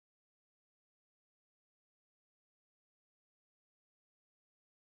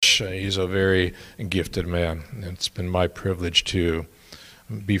He's a very gifted man. It's been my privilege to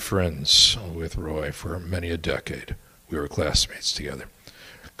be friends with Roy for many a decade. We were classmates together.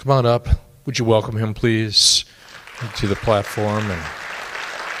 Come on up. Would you welcome him, please, to the platform? And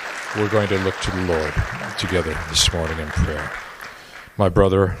we're going to look to the Lord together this morning in prayer. My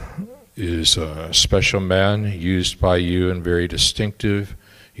brother is a special man used by you in very distinctive,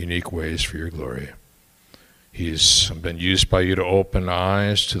 unique ways for your glory. He's been used by you to open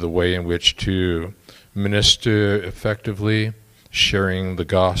eyes to the way in which to minister effectively, sharing the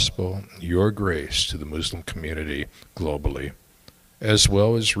gospel, your grace to the Muslim community globally, as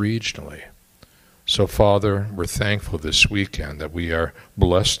well as regionally. So, Father, we're thankful this weekend that we are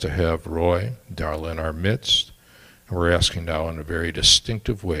blessed to have Roy Darla in our midst, and we're asking now in a very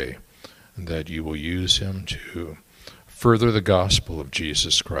distinctive way that you will use him to further the gospel of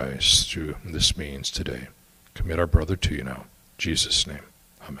Jesus Christ through this means today. Commit our brother to you now. In Jesus' name,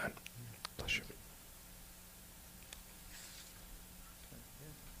 amen. Bless you.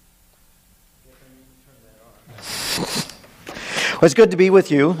 Well, it's good to be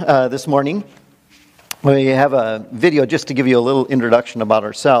with you this morning. We have a video just to give you a little introduction about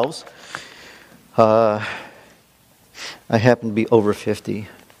ourselves. I happen to be over 50,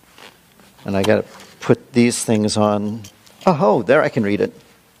 and I got to put these things on. Oh, there, I can read it.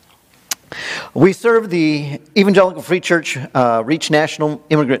 We serve the Evangelical Free Church Reach National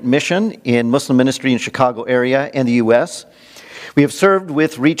Immigrant Mission in Muslim ministry in Chicago area and the U.S. We have served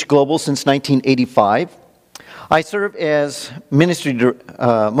with Reach Global since 1985. I serve as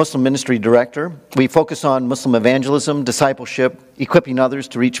Muslim Ministry Director. We focus on Muslim evangelism, discipleship, equipping others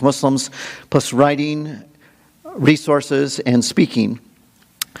to reach Muslims, plus writing, resources, and speaking.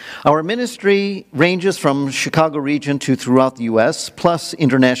 Our ministry ranges from Chicago region to throughout the U.S., plus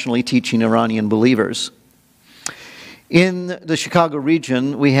internationally teaching Iranian believers. In the Chicago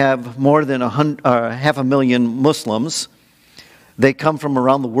region, we have more than 500,000 Muslims. They come from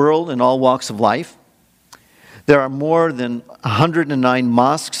around the world in all walks of life. There are more than 109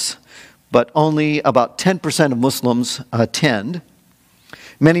 mosques, but only about 10% of Muslims attend.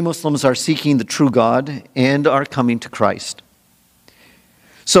 Many Muslims are seeking the true God and are coming to Christ.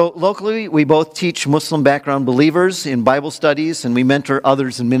 So locally, we both teach Muslim background believers in Bible studies, and we mentor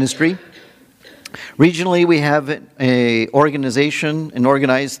others in ministry. Regionally, we have an organization and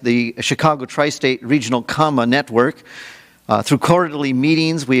organized the Chicago Tri-State Regional Comma Network. Through quarterly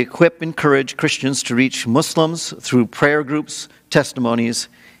meetings, we equip and encourage Christians to reach Muslims through prayer groups, testimonies,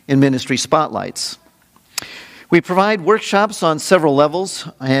 and ministry spotlights. We provide workshops on several levels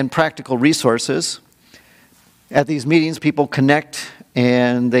and practical resources. At these meetings, people connect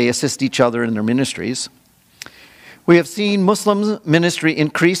and they assist each other in their ministries. We have seen Muslim ministry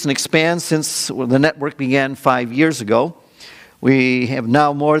increase and expand since the network began 5 years ago. We have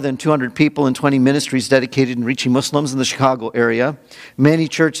now more than 200 people in 20 ministries dedicated in reaching Muslims in the Chicago area. Many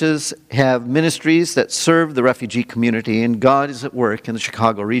churches have ministries that serve the refugee community, and God is at work in the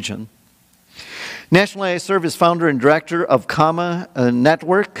Chicago region. Nationally, I serve as founder and director of Comma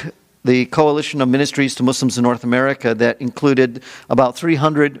Network, the coalition of ministries to Muslims in North America that included about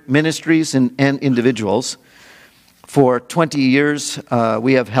 300 ministries and individuals. For 20 years,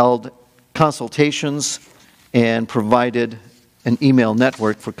 we have held consultations and provided an email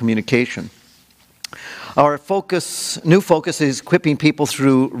network for communication. Our new focus is equipping people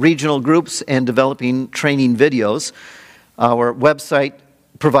through regional groups and developing training videos. Our website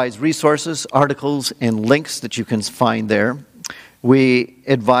provides resources, articles, and links that you can find there. We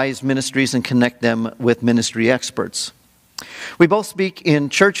advise ministries and connect them with ministry experts. We both speak in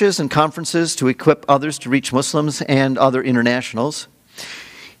churches and conferences to equip others to reach Muslims and other internationals.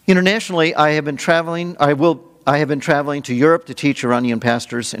 Internationally, I have been traveling to Europe to teach Iranian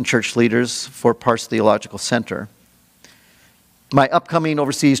pastors and church leaders for Pars Theological Center. My upcoming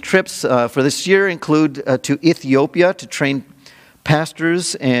overseas trips for this year include to Ethiopia to train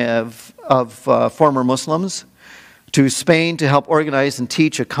pastors of former Muslims, to Spain to help organize and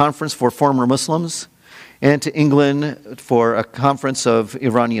teach a conference for former Muslims, and to England for a conference of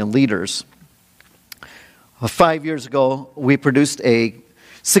Iranian leaders. 5 years ago, we produced a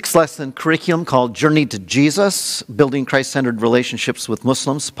 6-lesson curriculum called Journey to Jesus, Building Christ-Centered Relationships with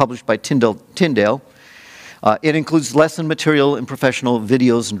Muslims, published by Tyndale. It includes lesson material and professional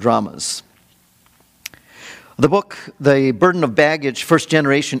videos and dramas. The book, The Burden of Baggage, First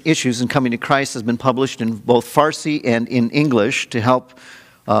Generation Issues in Coming to Christ, has been published in both Farsi and in English to help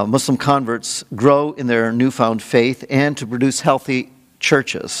Muslim converts grow in their newfound faith and to produce healthy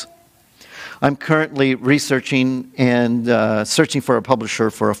churches. I'm currently researching and searching for a publisher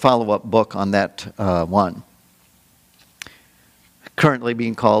for a follow-up book on that one. currently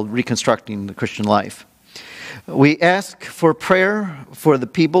being called Reconstructing the Christian Life. We ask for prayer for the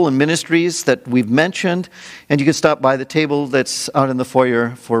people and ministries that we've mentioned, and you can stop by the table that's out in the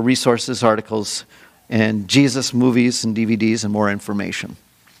foyer for resources, articles, and Jesus movies and DVDs and more information.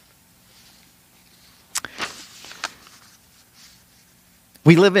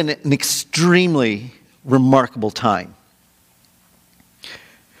 We live in an extremely remarkable time.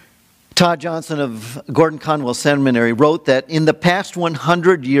 Todd Johnson of Gordon Conwell Seminary wrote that in the past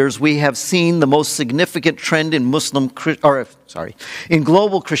 100 years we have seen the most significant trend in in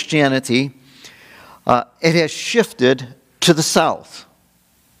global Christianity. It has shifted to the south.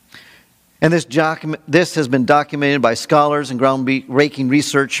 And this has been documented by scholars and groundbreaking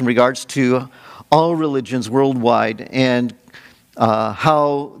research in regards to all religions worldwide and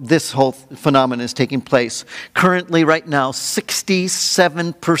how this whole phenomenon is taking place. Currently, right now,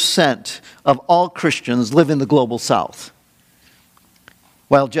 67% of all Christians live in the global south,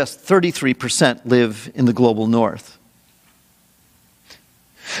 while just 33% live in the global north.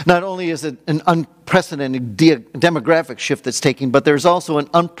 Not only is it an unprecedented demographic shift that's taking, but there's also an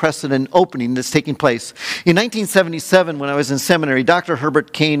unprecedented opening that's taking place. In 1977, when I was in seminary, Dr.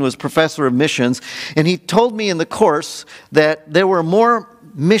 Herbert Kane was professor of missions, and he told me in the course that there were more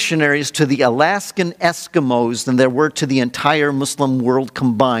missionaries to the Alaskan Eskimos than there were to the entire Muslim world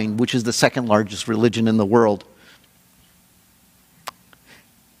combined, which is the second largest religion in the world.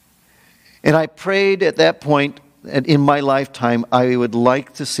 And I prayed at that point, and in my lifetime, I would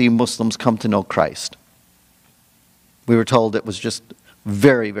like to see Muslims come to know Christ. We were told it was just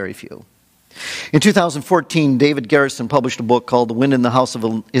very, very few. In 2014, David Garrison published a book called The Wind in the House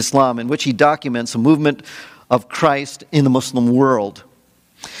of Islam, in which he documents a movement of Christ in the Muslim world.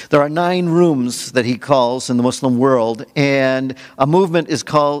 There are 9 rooms that he calls in the Muslim world, and a movement is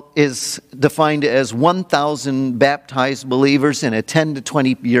defined as 1,000 baptized believers in a 10 to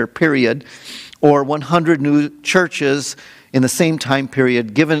 20 year period, or 100 new churches in the same time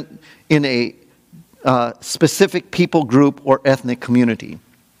period given in a specific people group or ethnic community.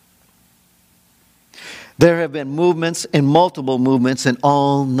 There have been movements and multiple movements in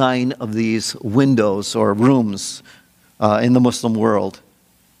all 9 of these windows or rooms in the Muslim world.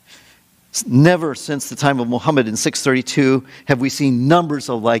 Never since the time of Muhammad in 632 have we seen numbers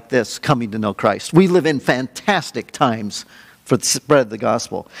like this coming to know Christ. We live in fantastic times for the spread of the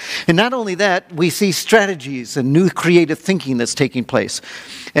gospel. And not only that, we see strategies and new creative thinking that's taking place.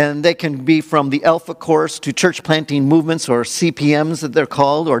 And they can be from the Alpha Course to church planting movements, or CPMs that they're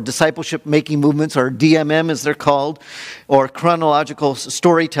called, or discipleship making movements, or DMM as they're called, or chronological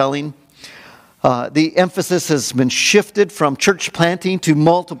storytelling. The emphasis has been shifted from church planting to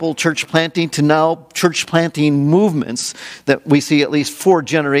multiple church planting to now church planting movements that we see at least 4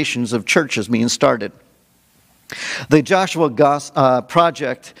 generations of churches being started. The Joshua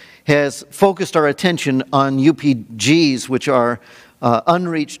Project has focused our attention on UPGs, which are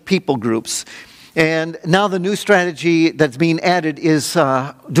unreached people groups. And now the new strategy that's being added is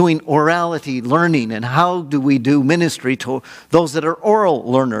doing orality learning, and how do we do ministry to those that are oral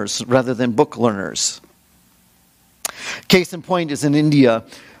learners rather than book learners. Case in point is in India.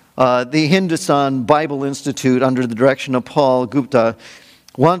 The Hindustan Bible Institute, under the direction of Paul Gupta,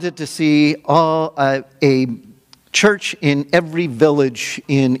 wanted to see a church in every village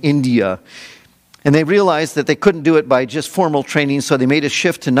in India. And they realized that they couldn't do it by just formal training, so they made a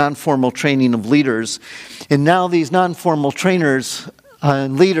shift to non-formal training of leaders. And now these non-formal trainers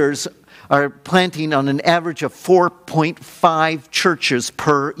and leaders are planting on an average of 4.5 churches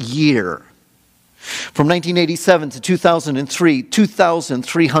per year. From 1987 to 2003,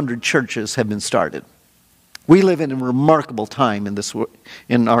 2,300 churches have been started. We live in a remarkable time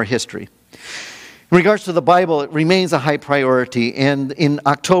in our history. In regards to the Bible, it remains a high priority, and in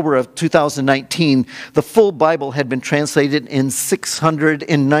October of 2019, the full Bible had been translated in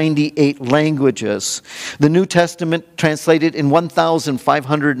 698 languages. The New Testament translated in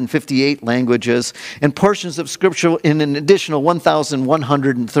 1,558 languages, and portions of Scripture in an additional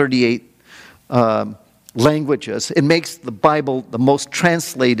 1,138 languages. It makes the Bible the most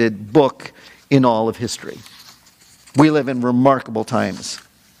translated book in all of history. We live in remarkable times.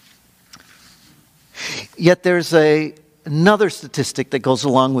 Yet there's another statistic that goes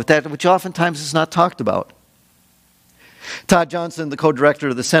along with that, which oftentimes is not talked about. Todd Johnson, the co-director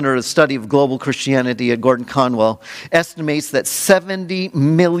of the Center of Study of Global Christianity at Gordon Conwell, estimates that 70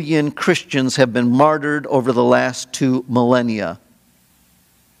 million Christians have been martyred over the last 2 millennia.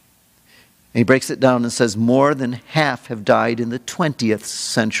 And he breaks it down and says more than half have died in the 20th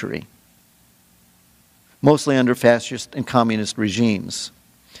century, mostly under fascist and communist regimes.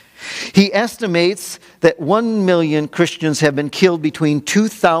 He estimates that 1 million Christians have been killed between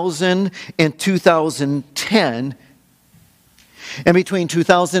 2000 and 2010. And between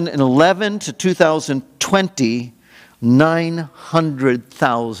 2011 to 2020,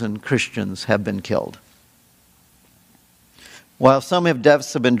 900,000 Christians have been killed. While some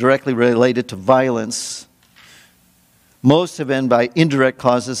deaths have been directly related to violence, most have been by indirect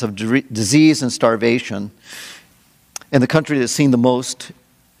causes of disease and starvation. And the country that's seen the most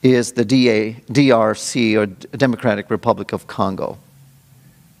is the DRC, or Democratic Republic of Congo.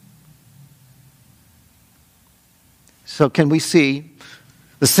 So can we see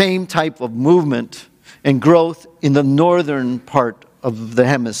the same type of movement and growth in the northern part of the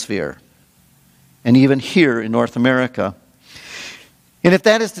hemisphere, and even here in North America? And if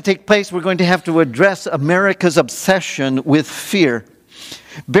that is to take place, we're going to have to address America's obsession with fear.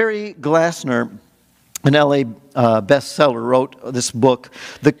 Barry Glassner, an LA bestseller, wrote this book,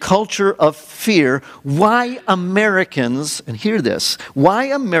 The Culture of Fear, Why Americans, and hear this, Why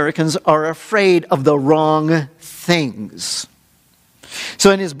Americans Are Afraid of the Wrong Things.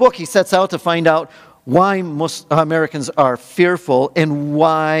 So in his book, he sets out to find out why most Americans are fearful and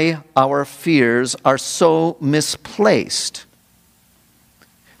why our fears are so misplaced.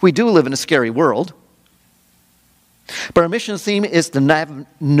 We do live in a scary world, but our mission theme is to have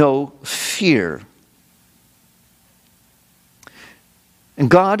no fear. And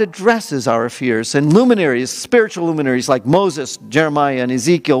God addresses our fears. And luminaries, spiritual luminaries like Moses, Jeremiah, and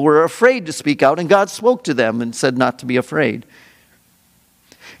Ezekiel were afraid to speak out, and God spoke to them and said not to be afraid.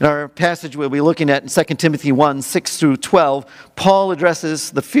 In our passage we'll be looking at in 2 Timothy 1, 6 through 12, Paul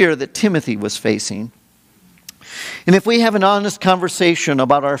addresses the fear that Timothy was facing. And if we have an honest conversation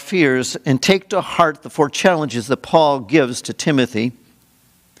about our fears and take to heart the 4 challenges that Paul gives to Timothy,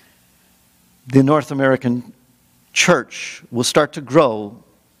 the North American church will start to grow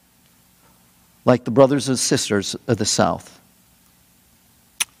like the brothers and sisters of the South.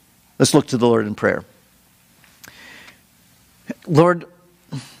 Let's look to the Lord in prayer. Lord,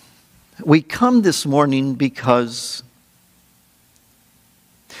 we come this morning because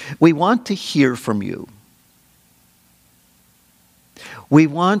we want to hear from you. We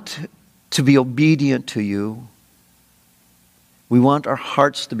want to be obedient to you. We want our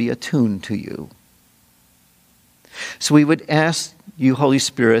hearts to be attuned to you. So we would ask you, Holy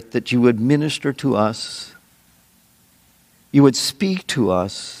Spirit, that you would minister to us. You would speak to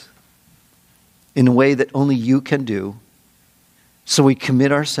us in a way that only you can do. So we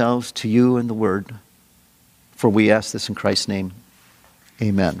commit ourselves to you and the Word. For we ask this in Christ's name.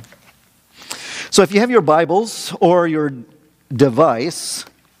 Amen. So if you have your Bibles or your device,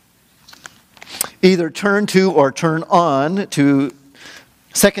 either turn to or turn on to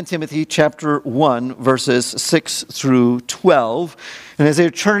 2 Timothy chapter 1, verses 6 through 12. And as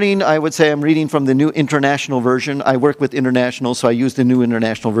they're turning, I would say I'm reading from the New International Version. I work with International, so I use the New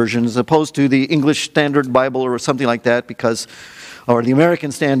International Version as opposed to the English Standard Bible or something like that, or the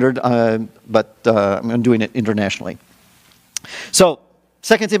American Standard, but I'm doing it internationally. So,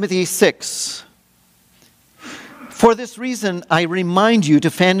 2 Timothy 6. For this reason, I remind you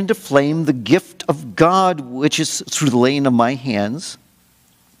to fan into flame the gift of God, which is through the laying of my hands.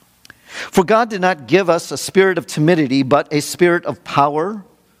 For God did not give us a spirit of timidity, but a spirit of power,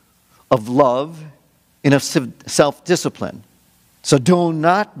 of love, and of self-discipline. So do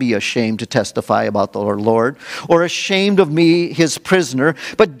not be ashamed to testify about the Lord, or ashamed of me, his prisoner,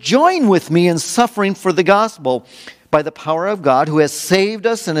 but join with me in suffering for the gospel, by the power of God, who has saved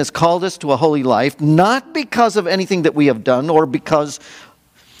us and has called us to a holy life, not because of anything that we have done, but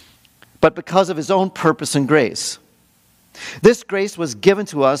because of his own purpose and grace. This grace was given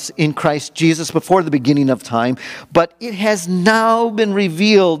to us in Christ Jesus before the beginning of time, but it has now been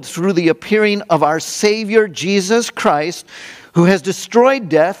revealed through the appearing of our Savior Jesus Christ, who has destroyed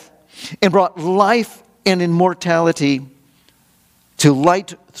death and brought life and immortality to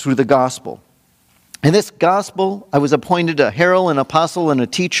light through the gospel. In this gospel, I was appointed a herald, an apostle, and a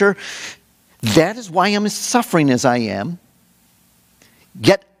teacher. That is why I'm suffering as I am.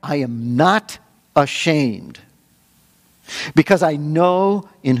 Yet I am not ashamed, because I know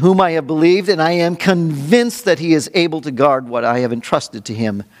in whom I have believed, and I am convinced that he is able to guard what I have entrusted to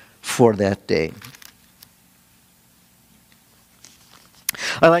him for that day.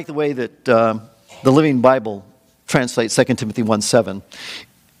 I like the way that the Living Bible translates 2 Timothy 1:7.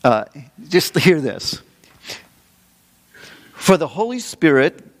 Just hear this. For the Holy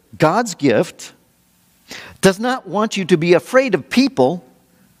Spirit, God's gift, does not want you to be afraid of people,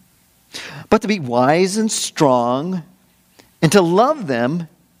 but to be wise and strong, and to love them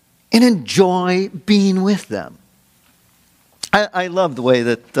and enjoy being with them. I love the way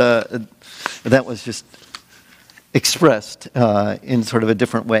that that was just expressed in sort of a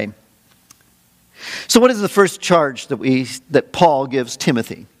different way. So what is the first charge that Paul gives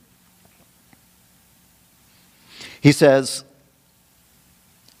Timothy? He says,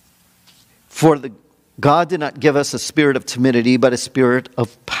 God did not give us a spirit of timidity, but a spirit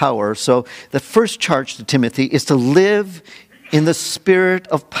of power. So the first charge to Timothy is to live in the spirit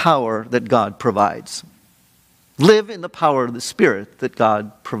of power that God provides. Live in the power of the Spirit that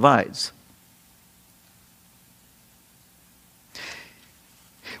God provides.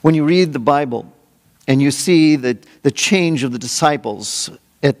 When you read the Bible and you see the change of the disciples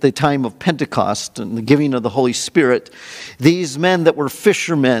at the time of Pentecost and the giving of the Holy Spirit, these men that were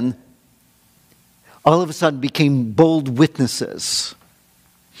fishermen all of a sudden became bold witnesses.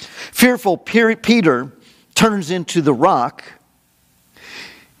 Fearful Peter turns into the rock.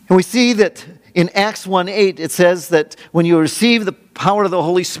 And we see that in Acts 1:8 it says that when you receive the power of the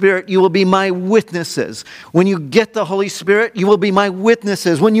Holy Spirit, you will be my witnesses. When you get the Holy Spirit, you will be my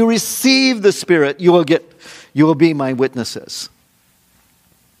witnesses. When you receive the Spirit, you will be my witnesses.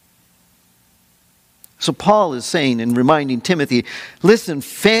 So Paul is saying and reminding Timothy, listen,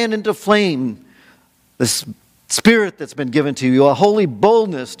 fan into flame this Spirit that's been given to you, a holy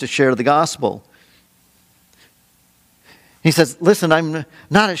boldness to share the gospel. He says, listen, I'm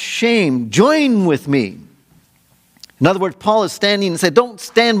not ashamed. Join with me. In other words, Paul is standing and said, don't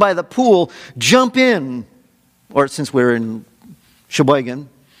stand by the pool. Jump in. Or since we're in Sheboygan,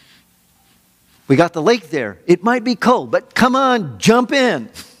 we got the lake there. It might be cold, but come on, jump in.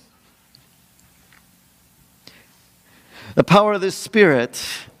 The power of the Spirit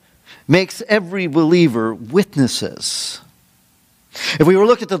makes every believer witnesses. If we were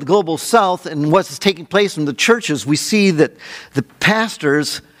looking at the global south and what's taking place in the churches, we see that the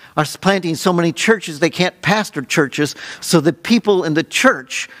pastors are planting so many churches they can't pastor churches, so the people in the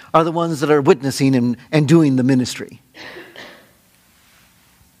church are the ones that are witnessing and doing the ministry.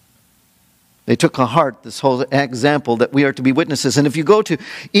 They took to heart this whole example that we are to be witnesses. And if you go to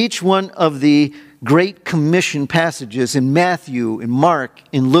each one of the Great Commission passages in Matthew, in Mark,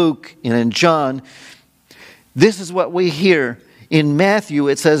 in Luke, and in John, this is what we hear. In Matthew,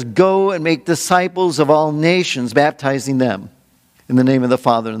 it says, go and make disciples of all nations, baptizing them in the name of the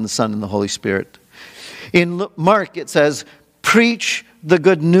Father and the Son and the Holy Spirit. In Mark, it says, preach the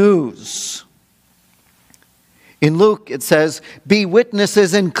good news. In Luke, it says, be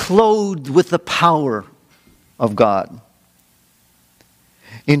witnesses and clothed with the power of God.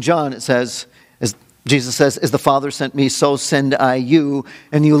 In John, it says, as Jesus says, as the Father sent me, so send I you.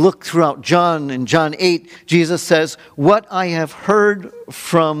 And you look throughout John, in John 8, Jesus says, what I have heard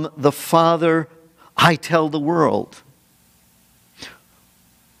from the Father, I tell the world.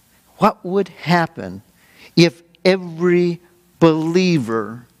 What would happen if every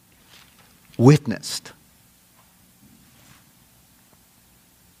believer witnessed?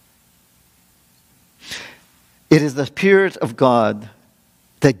 It is the Spirit of God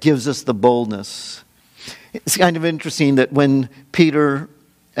that gives us the boldness. It's kind of interesting that when Peter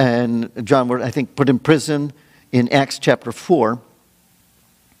and John were, I think, put in prison in Acts chapter 4,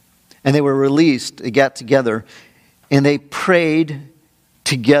 and they were released, they got together, and they prayed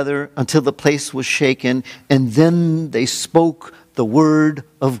together until the place was shaken, and then they spoke the word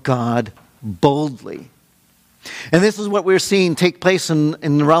of God boldly. And this is what we're seeing take place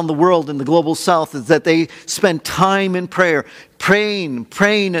in around the world in the global south, is that they spend time in prayer, praying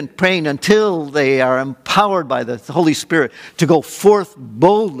until they are empowered by the Holy Spirit to go forth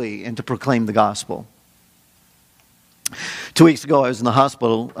boldly and to proclaim the gospel. 2 weeks ago I was in the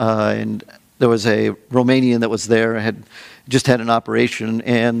hospital and there was a Romanian that was there, had just had an operation,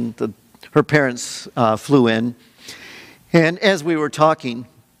 and her parents flew in. And as we were talking,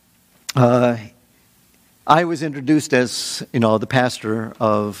 I was introduced as, the pastor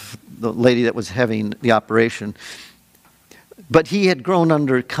of the lady that was having the operation. But he had grown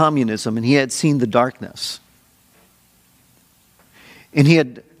under communism and he had seen the darkness. And he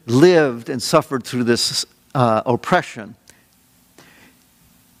had lived and suffered through this oppression.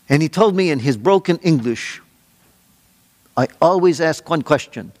 And he told me in his broken English, I always ask one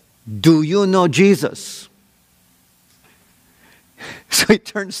question: do you know Jesus? So he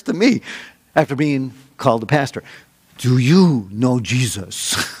turns to me after being called a pastor. Do you know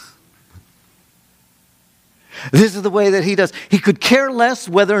Jesus? This is the way that he does. He could care less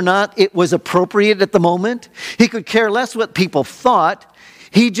whether or not it was appropriate at the moment. He could care less what people thought.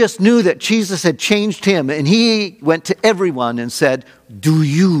 He just knew that Jesus had changed him, and he went to everyone and said, do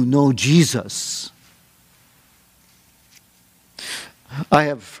you know Jesus? I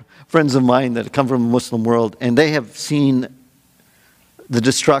have friends of mine that come from the Muslim world, and they have seen the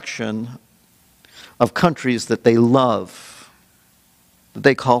destruction of countries that they love, that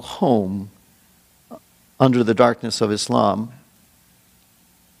they call home, under the darkness of Islam.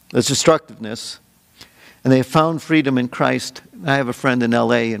 There's destructiveness. And they have found freedom in Christ. I have a friend in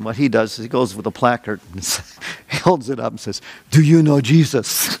L.A., and what he does is he goes with a placard, and he holds it up and says, "Do you know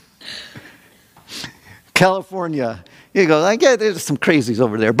Jesus?" California, you go, I get there's some crazies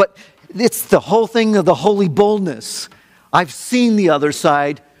over there, but it's the whole thing of the holy boldness. I've seen the other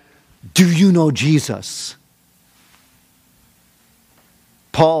side. Do you know Jesus?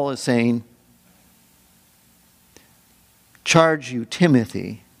 Paul is saying, charge you,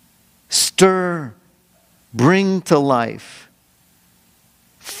 Timothy, stir, bring to life,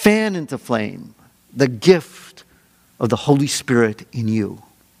 fan into flame the gift of the Holy Spirit in you.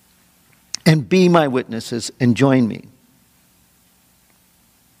 And be my witnesses and join me.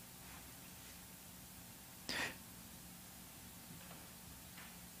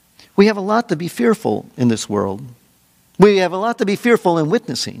 We have a lot to be fearful in this world. We have a lot to be fearful in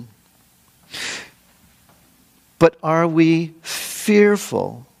witnessing. But are we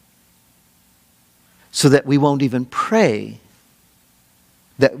fearful so that we won't even pray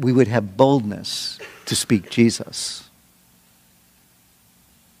that we would have boldness to speak Jesus?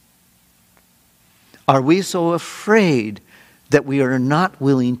 Are we so afraid that we are not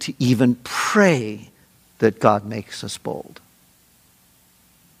willing to even pray that God makes us bold?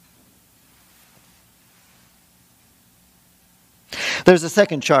 There's a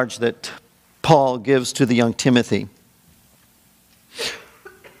second charge that Paul gives to the young Timothy.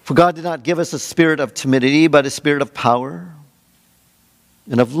 For God did not give us a spirit of timidity, but a spirit of power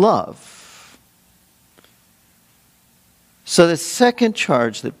and of love. So the second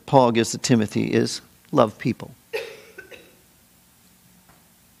charge that Paul gives to Timothy is love people.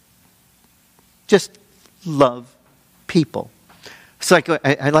 Just love people. It's like,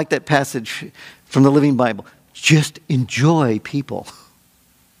 I like that passage from the Living Bible. Just enjoy people.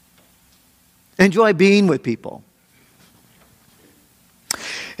 Enjoy being with people.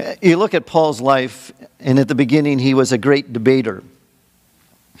 You look at Paul's life, and at the beginning he was a great debater.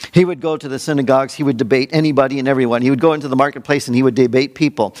 He would go to the synagogues, he would debate anybody and everyone. He would go into the marketplace and he would debate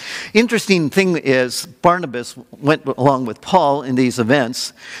people. Interesting thing is, Barnabas went along with Paul in these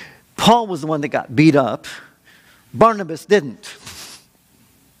events. Paul was the one that got beat up. Barnabas didn't.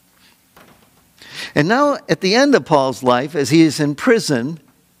 And now at the end of Paul's life, as he is in prison,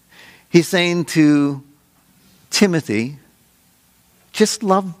 he's saying to Timothy, just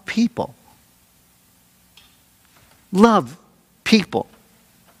love people. Love people.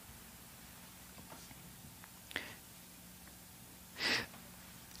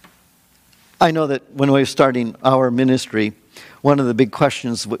 I know that when we were starting our ministry, one of the big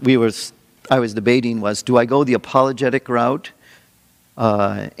questions I was debating was, do I go the apologetic route?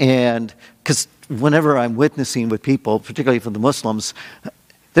 And because whenever I'm witnessing with people, particularly for the Muslims,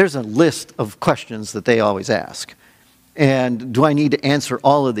 there's a list of questions that they always ask. And do I need to answer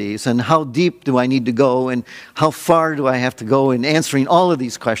all of these? And how deep do I need to go? And how far do I have to go in answering all of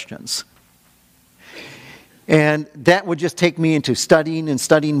these questions? And that would just take me into studying and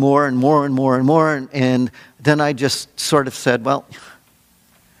studying more and more and more and more. And then I just sort of said, well,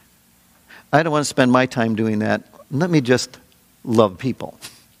 I don't want to spend my time doing that. Let me just love people.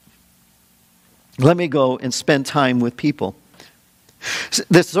 Let me go and spend time with people.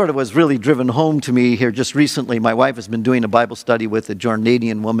 This sort of was really driven home to me here just recently. My wife has been doing a Bible study with a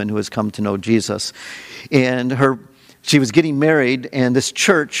Jordanian woman who has come to know Jesus. And she was getting married, and this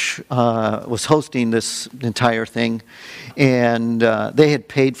church was hosting this entire thing. And they had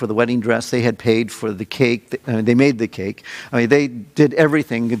paid for the wedding dress. They had paid for the cake. They made the cake. I mean, they did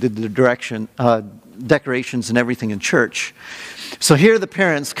everything. They did the decorations and everything in church. So here the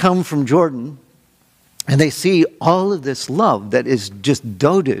parents come from Jordan, and they see all of this love that is just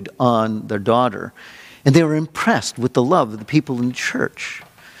doted on their daughter. And they were impressed with the love of the people in the church.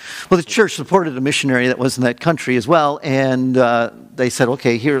 Well, the church supported a missionary that was in that country as well, and they said,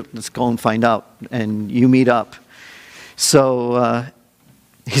 okay, here, let's go and find out, and you meet up. So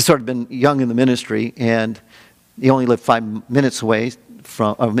he's sort of been young in the ministry, and he only lived 5 minutes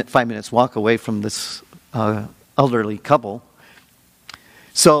walk away from this elderly couple.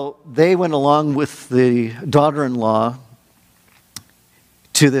 So they went along with the daughter-in-law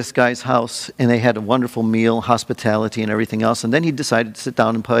to this guy's house, and they had a wonderful meal, hospitality, and everything else. And then he decided to sit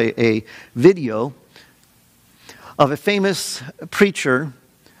down and play a video of a famous preacher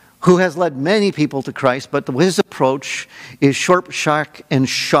who has led many people to Christ, but his approach is sharp, shock, and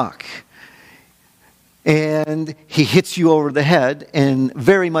shock. And he hits you over the head in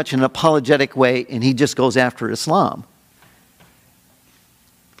very much an apologetic way, and he just goes after Islam.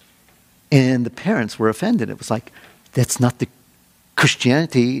 And the parents were offended. It was like, that's not the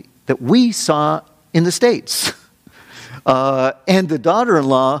Christianity that we saw in the States. And the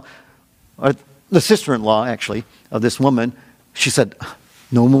daughter-in-law, or the sister-in-law actually, of this woman, she said,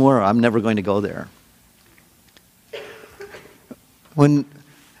 no more, I'm never going to go there. When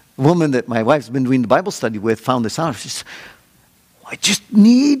a woman that my wife's been doing the Bible study with found this out, she said, I just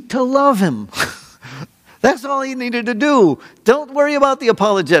need to love him. That's all he needed to do. Don't worry about the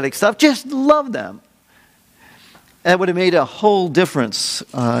apologetic stuff. Just love them. That would have made a whole difference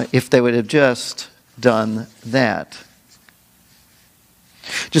if they would have just done that.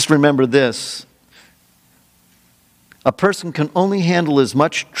 Just remember this. A person can only handle as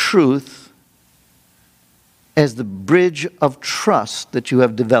much truth as the bridge of trust that you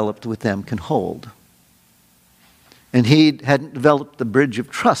have developed with them can hold. And he hadn't developed the bridge of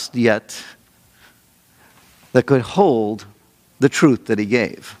trust yet that could hold the truth that he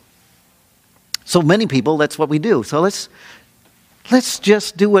gave. So many people, that's what we do. So let's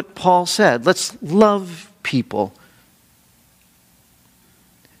just do what Paul said. Let's love people.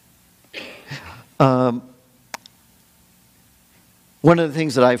 One of the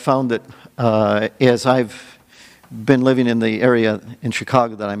things that I found that as I've been living in the area in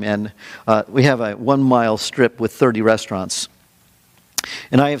Chicago that I'm in, we have a 1 mile strip with 30 restaurants.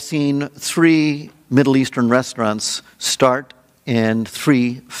 And I have seen 3 Middle Eastern restaurants start and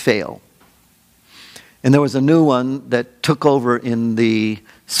 3 fail. And there was a new one that took over in the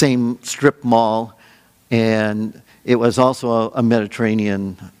same strip mall, and it was also a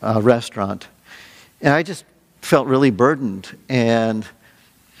Mediterranean restaurant. And I just felt really burdened. And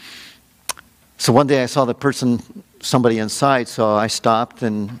so one day I saw somebody inside, so I stopped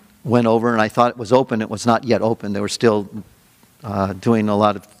and went over, and I thought it was open. It was not yet open. They were still doing a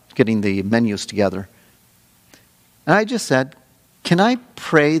lot of getting the menus together. And I just said, can I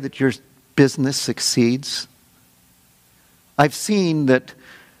pray that your business succeeds? I've seen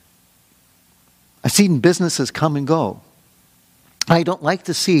businesses come and go. I don't like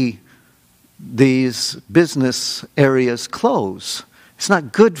to see these business areas close. It's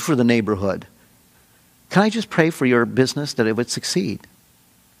not good for the neighborhood. Can I just pray for your business that it would succeed?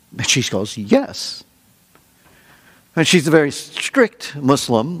 And she goes, yes. And she's a very strict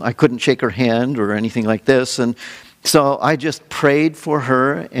Muslim. I couldn't shake her hand or anything like this. And so I just prayed for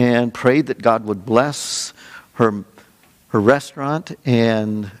her and prayed that God would bless her restaurant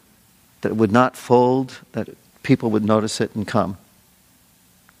and that it would not fold, that people would notice it and come.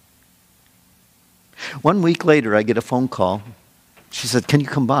 1 week later, I get a phone call. She said, can you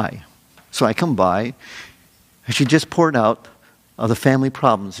come by? So I come by, and she just poured out the family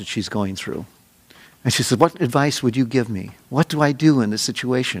problems that she's going through. And she said, what advice would you give me? What do I do in this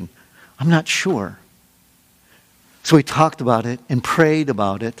situation? I'm not sure. So we talked about it and prayed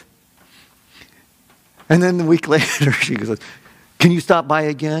about it. And then a week later, she goes, can you stop by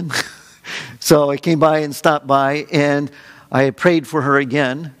again? So I came by and stopped by, and I prayed for her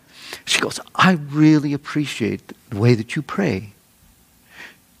again. She goes, I really appreciate the way that you pray.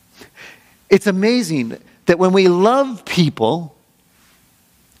 It's amazing that when we love people,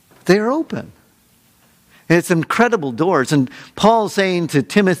 they're open. And it's incredible doors. And Paul's saying to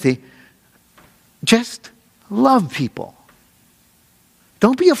Timothy, just love people.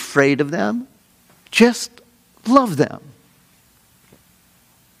 Don't be afraid of them. Just love them.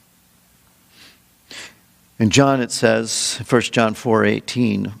 In John it says, 1 John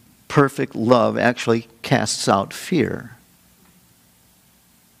 4:18, perfect love actually casts out fear.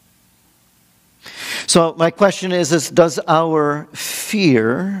 So my question is does our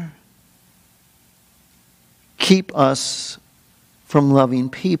fear keep us from loving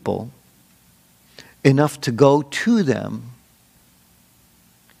people enough to go to them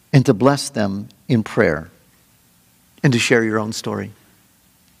and to bless them in prayer and to share your own story?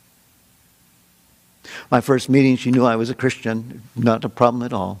 My first meeting, she knew I was a Christian, not a problem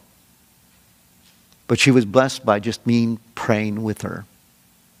at all. But she was blessed by just me praying with her.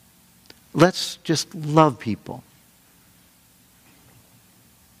 Let's just love people.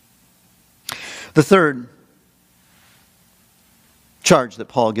 The third charge that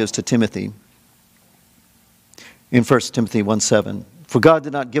Paul gives to Timothy in 1 Timothy 1:7, for God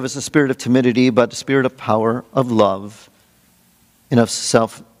did not give us a spirit of timidity, but a spirit of power, of love, and of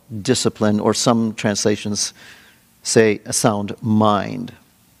self-discipline, or some translations say a sound mind.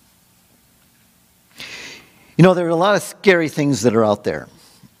 You know, there are a lot of scary things that are out there.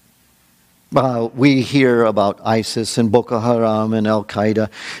 We hear about ISIS and Boko Haram and Al-Qaeda.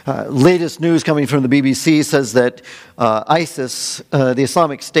 Latest news coming from the BBC says that ISIS, the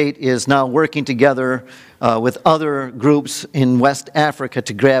Islamic State, is now working together with other groups in West Africa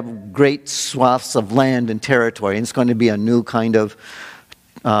to grab great swaths of land and territory. And it's going to be a new kind of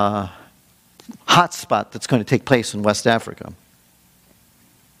hotspot that's going to take place in West Africa.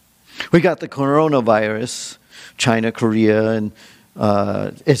 We got the coronavirus, China, Korea, and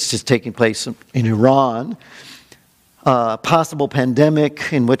it's just taking place in Iran. Possible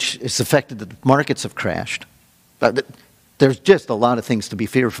pandemic in which it's affected the markets have crashed. There's just a lot of things to be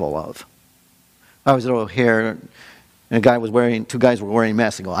fearful of. I was at O'Hare, and two guys were wearing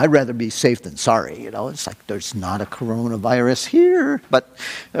masks. I go, I'd rather be safe than sorry. It's like there's not a coronavirus here, but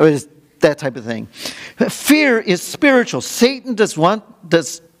it was that type of thing. Fear is spiritual. Satan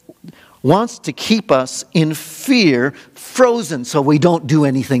wants to keep us in fear, frozen, so we don't do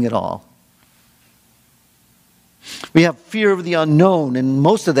anything at all. We have fear of the unknown, and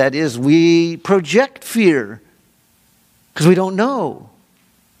most of that is we project fear because we don't know.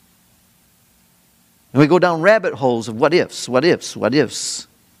 And we go down rabbit holes of what ifs, what ifs, what ifs.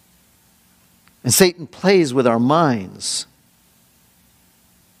 And Satan plays with our minds.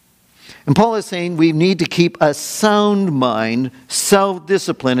 And Paul is saying we need to keep a sound mind,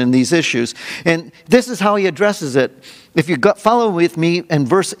 self-discipline in these issues. And this is how he addresses it. If you follow with me in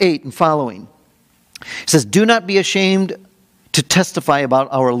verse 8 and following. He says, do not be ashamed to testify about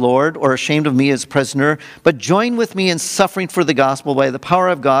our Lord or ashamed of me as prisoner, but join with me in suffering for the gospel by the power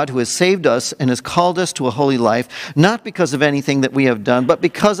of God who has saved us and has called us to a holy life, not because of anything that we have done, but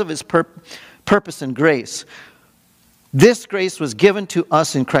because of his purpose and grace. This grace was given to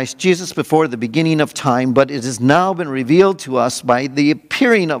us in Christ Jesus before the beginning of time, but it has now been revealed to us by the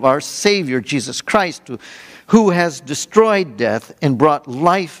appearing of our Savior, Jesus Christ, who has destroyed death and brought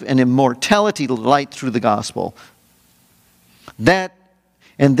life and immortality to light through the gospel.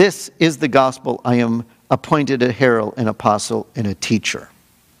 This is the gospel I am appointed a herald, an apostle, and a teacher.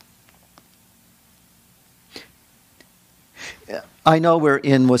 I know we're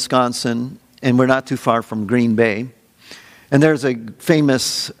in Wisconsin, and we're not too far from Green Bay. And there's a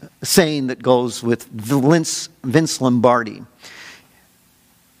famous saying that goes with Vince Lombardi.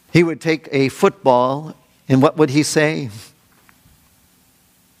 He would take a football, and what would he say?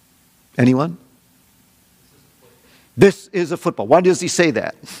 Anyone? This is a football. Why does he say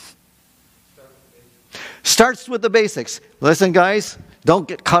that? Starts with the basics. Listen, guys, don't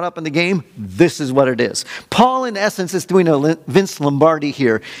get caught up in the game. This is what it is. Paul, in essence, is doing a Vince Lombardi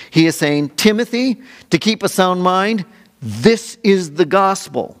here. He is saying, Timothy, to keep a sound mind, this is the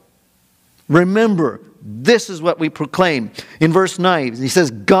gospel. Remember, this is what we proclaim. In verse 9, he says,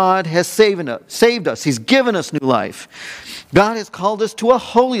 God has saved us. He's given us new life. God has called us to a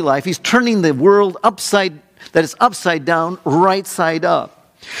holy life. He's turning the world that is upside down, right side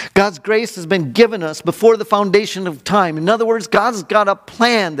up. God's grace has been given us before the foundation of time. In other words, God's got a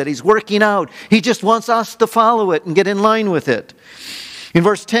plan that He's working out. He just wants us to follow it and get in line with it. In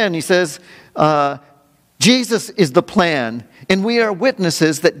verse 10, he says, Jesus is the plan, and we are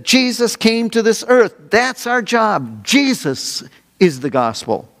witnesses that Jesus came to this earth. That's our job. Jesus is the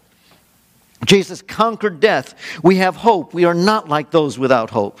gospel. Jesus conquered death. We have hope. We are not like those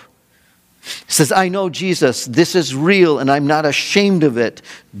without hope. He says, I know Jesus. This is real, and I'm not ashamed of it.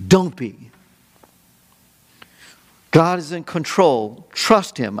 Don't be. God is in control.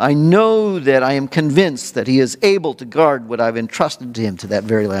 Trust Him. I know that I am convinced that He is able to guard what I've entrusted to Him to that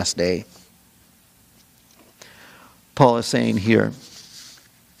very last day. Paul is saying here,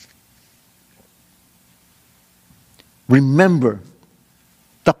 remember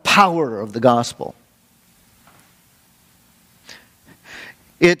the power of the gospel.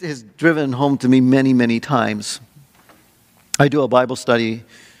 It has driven home to me many, many times. I do a Bible study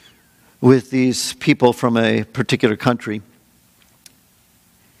with these people from a particular country.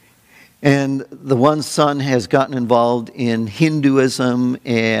 And the one son has gotten involved in Hinduism,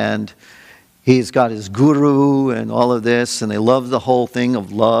 and he's got his guru and all of this, and they love the whole thing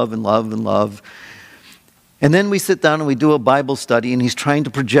of love and love and love. And then we sit down and we do a Bible study, and he's trying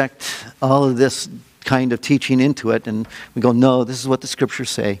to project all of this kind of teaching into it. And we go, no, this is what the scriptures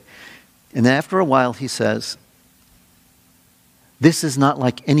say. And then after a while he says, this is not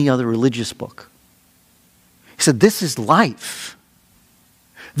like any other religious book. He said, this is life.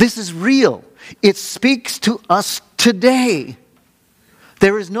 This is real. It speaks to us today.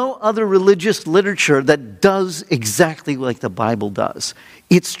 There is no other religious literature that does exactly like the Bible does.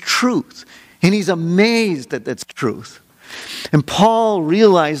 It's truth. And he's amazed that that's truth. And Paul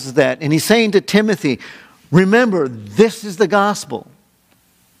realizes that, and he's saying to Timothy, remember, this is the gospel.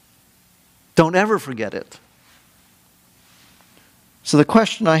 Don't ever forget it. So the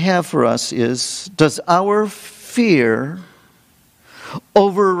question I have for us is, does our fear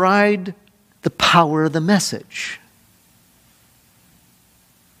override the power of the message?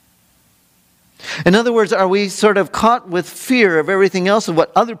 In other words, are we sort of caught with fear of everything else of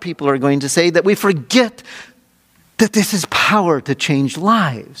what other people are going to say that we forget that this is power to change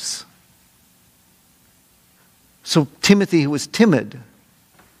lives? So Timothy, who was timid,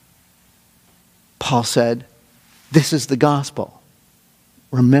 Paul said, this is the gospel.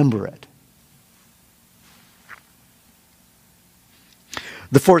 Remember it.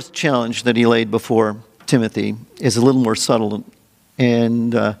 The fourth challenge that he laid before Timothy is a little more subtle.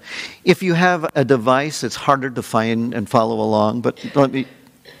 And if you have a device, it's harder to find and follow along, but let me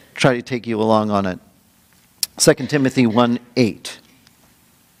try to take you along on it. 2 Timothy 1:8.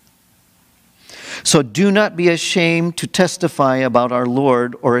 So do not be ashamed to testify about our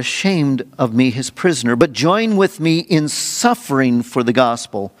Lord, or ashamed of me, his prisoner, but join with me in suffering for the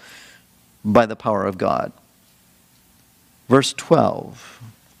gospel by the power of God. Verse 12.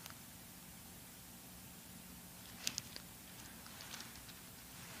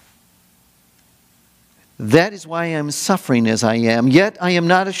 That is why I am suffering as I am, yet I am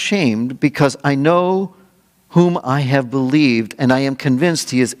not ashamed, because I know whom I have believed, and I am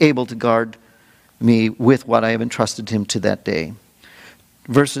convinced he is able to guard me with what I have entrusted him to that day.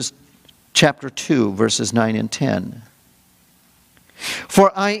 Chapter 2, verses 9 and 10.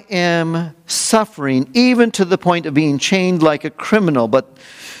 For I am suffering even to the point of being chained like a criminal, but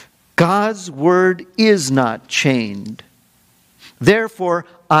God's word is not chained. Therefore,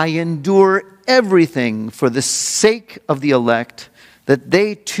 I endure everything for the sake of the elect, that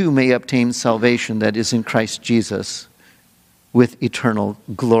they too may obtain salvation that is in Christ Jesus with eternal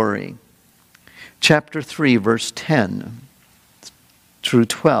glory. Chapter 3, verse 10 through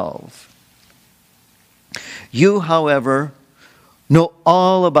 12. You, however, know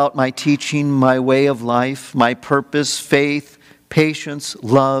all about my teaching, my way of life, my purpose, faith, patience,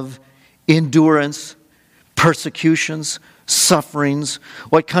 love, endurance, persecutions, sufferings,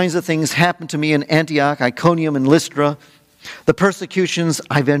 what kinds of things happened to me in Antioch, Iconium, and Lystra, the persecutions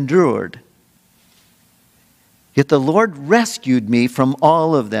I've endured. Yet the Lord rescued me from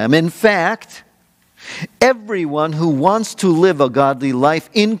all of them. In fact, everyone who wants to live a godly life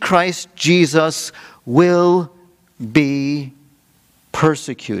in Christ Jesus will be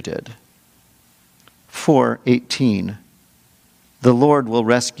persecuted. 4:18. The Lord will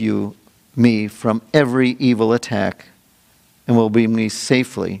rescue me from every evil attack and will bring me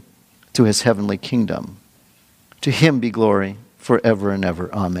safely to his heavenly kingdom. To him be glory forever and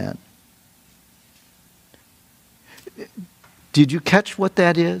ever. Amen. Did you catch what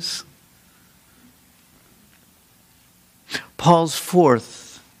that is? Paul's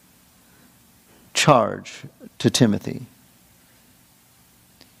fourth charge to Timothy.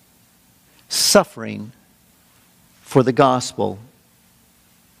 Suffering for the gospel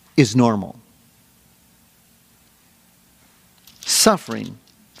is normal. Suffering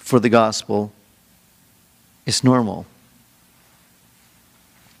for the gospel is normal.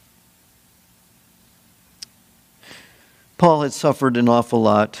 Paul had suffered an awful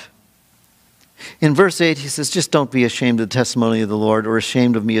lot. In verse 8, he says, just don't be ashamed of the testimony of the Lord, or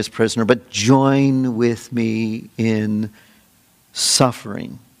ashamed of me as prisoner, but join with me in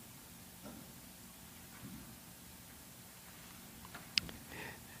suffering.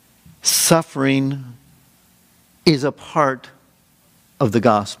 Suffering is a part of the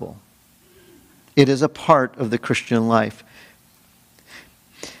gospel. It is a part of the Christian life.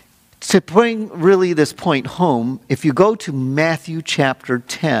 To bring really this point home, if you go to Matthew chapter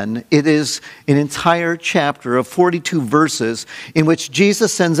 10, it is an entire chapter of 42 verses in which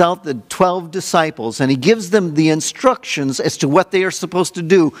Jesus sends out the 12 disciples and he gives them the instructions as to what they are supposed to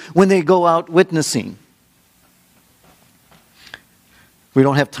do when they go out witnessing. We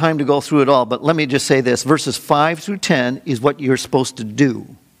don't have time to go through it all, but let me just say this. Verses 5 through 10 is what you're supposed to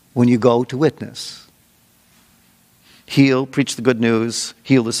do when you go to witness. Heal, preach the good news,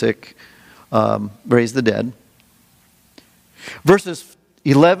 heal the sick, raise the dead. Verses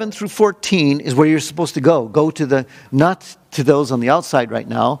 11 through 14 is where you're supposed to go. Go to the, not to those on the outside right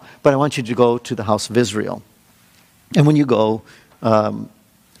now, but I want you to go to the house of Israel. And when you go,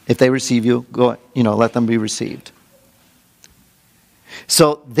 if they receive you, go, let them be received.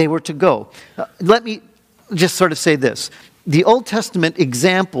 So they were to go. Let me just sort of say this. The Old Testament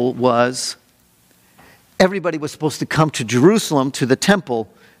example was everybody was supposed to come to Jerusalem, to the temple,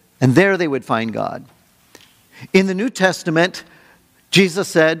 and there they would find God. In the New Testament, Jesus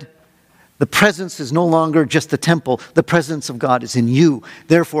said, The presence is no longer just the temple. The presence of God is in you.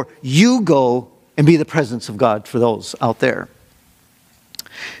 Therefore, you go and be the presence of God for those out there.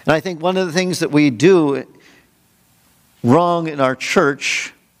 And I think one of the things that we do wrong in our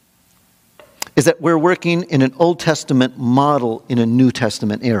church is that we're working in an Old Testament model in a New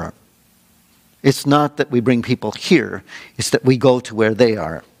Testament era. It's not that we bring people here, it's that we go to where they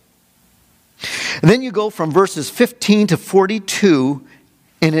are. And then you go from verses 15 to 42,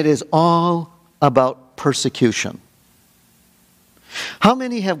 and it is all about persecution. How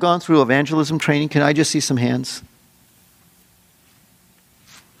many have gone through evangelism training? Can I just see some hands?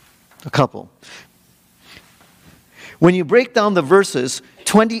 A couple. When you break down the verses,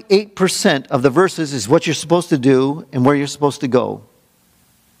 28% of the verses is what you're supposed to do and where you're supposed to go.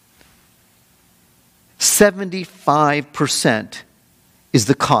 75% is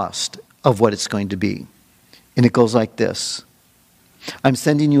the cost of what it's going to be. And it goes like this. I'm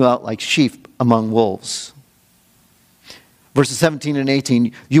sending you out like sheep among wolves. Verses 17 and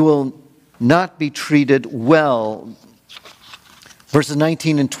 18, you will not be treated well. Verses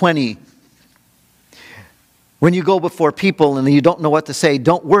 19 and 20, when you go before people and you don't know what to say,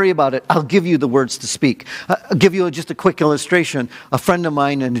 don't worry about it. I'll give you the words to speak. I'll give you just a quick illustration. A friend of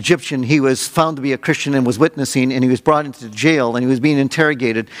mine, an Egyptian, he was found to be a Christian and was witnessing, and he was brought into jail and he was being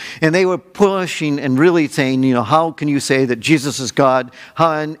interrogated. And they were pushing and really saying, how can you say that Jesus is God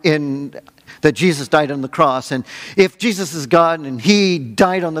that Jesus died on the cross? And if Jesus is God and he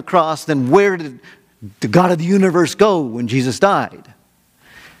died on the cross, then where did the God of the universe go when Jesus died?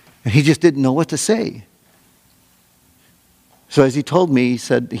 And he just didn't know what to say. So as he told me, he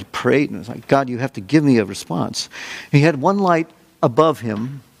said, he prayed and was like, God, you have to give me a response. And he had one light above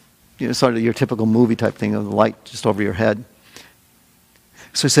him, sort of your typical movie type thing of the light just over your head.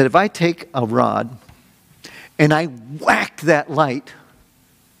 So he said, if I take a rod and I whack that light,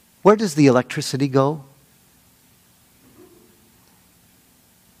 where does the electricity go?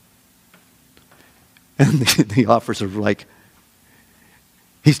 And the officers are like,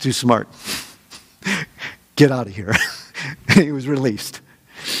 he's too smart. Get out of here. And he was released.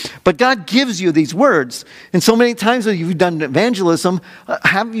 But God gives you these words. And so many times when you've done evangelism,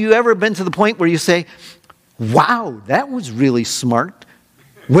 have you ever been to the point where you say, wow, that was really smart.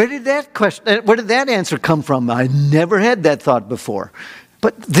 Where did that answer come from? I never had that thought before.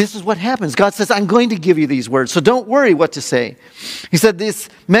 But this is what happens. God says, I'm going to give you these words, so don't worry what to say. He said this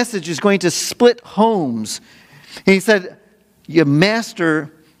message is going to split homes. And he said, your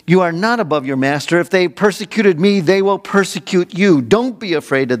master, you are not above your master. If they persecuted me, they will persecute you. Don't be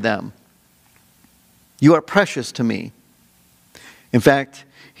afraid of them. You are precious to me. In fact,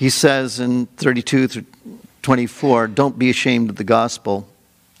 he says in 32 through 24, don't be ashamed of the gospel.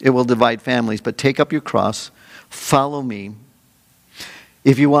 It will divide families, but take up your cross, follow me.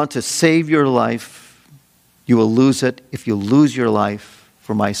 If you want to save your life, you will lose it. If you lose your life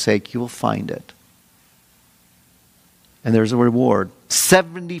for my sake, you will find it. And there's a reward.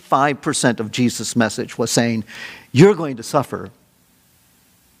 75% of Jesus' message was saying, you're going to suffer.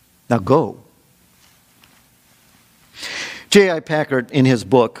 Now go. J.I. Packer, in his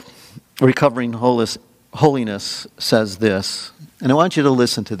book, Recovering Holiness, says this. And I want you to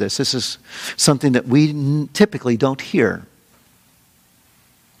listen to this. This is something that we typically don't hear.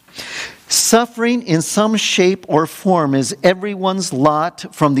 Suffering in some shape or form is everyone's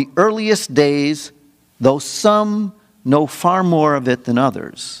lot from the earliest days, though some know far more of it than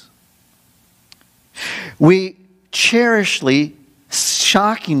others. We cherishly,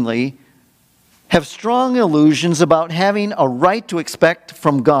 shockingly, have strong illusions about having a right to expect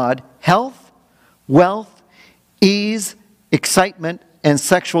from God health, wealth, ease, excitement, and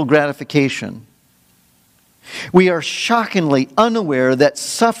sexual gratification. We are shockingly unaware that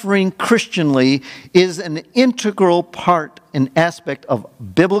suffering Christianly is an integral part and aspect of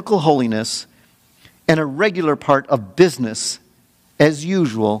biblical holiness and a regular part of business as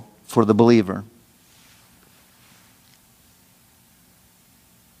usual for the believer.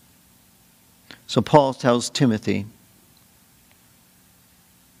 So Paul tells Timothy,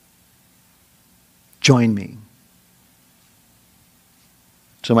 join me.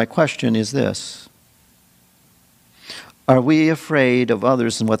 So my question is this. Are we afraid of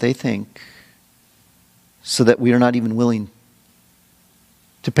others and what they think so that we are not even willing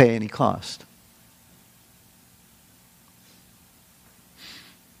to pay any cost?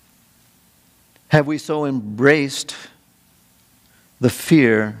 Have we so embraced the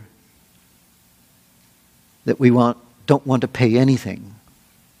fear that we don't want to pay anything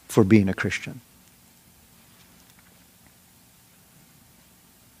for being a Christian?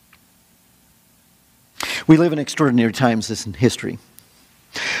 We live in extraordinary times in history.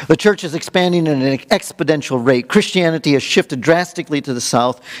 The church is expanding at an exponential rate. Christianity has shifted drastically to the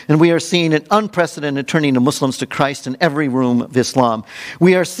south, and we are seeing an unprecedented turning of Muslims to Christ in every room of Islam.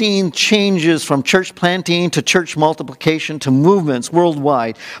 We are seeing changes from church planting to church multiplication to movements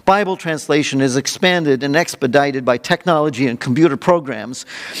worldwide. Bible translation is expanded and expedited by technology and computer programs.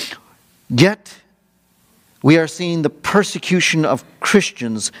 Yet, we are seeing the persecution of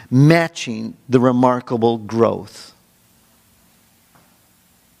Christians matching the remarkable growth.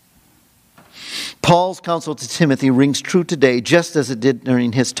 Paul's counsel to Timothy rings true today just as it did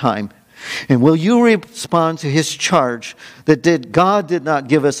during his time. And will you respond to his charge that God did not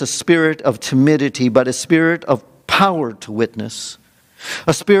give us a spirit of timidity, but a spirit of power to witness,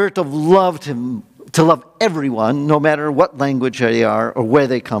 a spirit of love to love everyone, no matter what language they are or where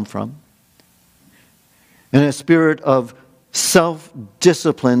they come from, and a spirit of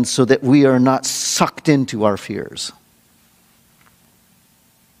self-discipline so that we are not sucked into our fears.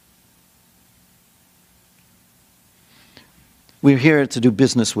 We're here to do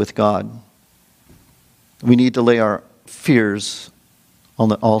business with God. We need to lay our fears on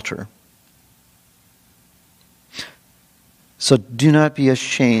the altar. So do not be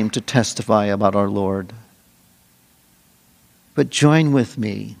ashamed to testify about our Lord, but join with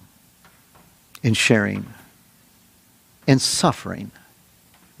me in sharing and suffering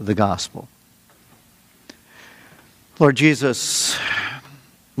the gospel. Lord Jesus,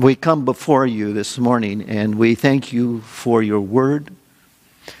 we come before you this morning and we thank you for your word.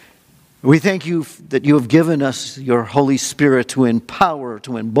 We thank you that you have given us your Holy Spirit to empower,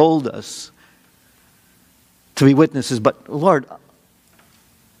 to embolden us to be witnesses. But Lord,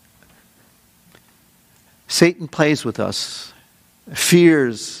 Satan plays with us.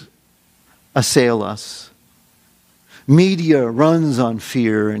 Fears assail us. Media runs on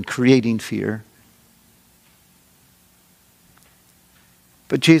fear and creating fear.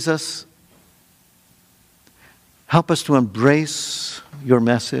 But Jesus, help us to embrace your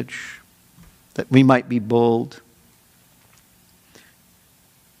message, that we might be bold,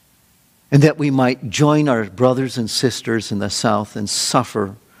 and that we might join our brothers and sisters in the South and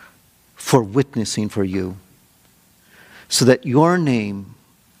suffer for witnessing for you, so that your name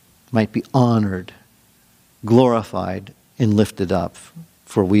might be honored, glorified, and lifted up.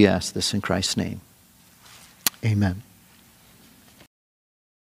 For we ask this in Christ's name. Amen.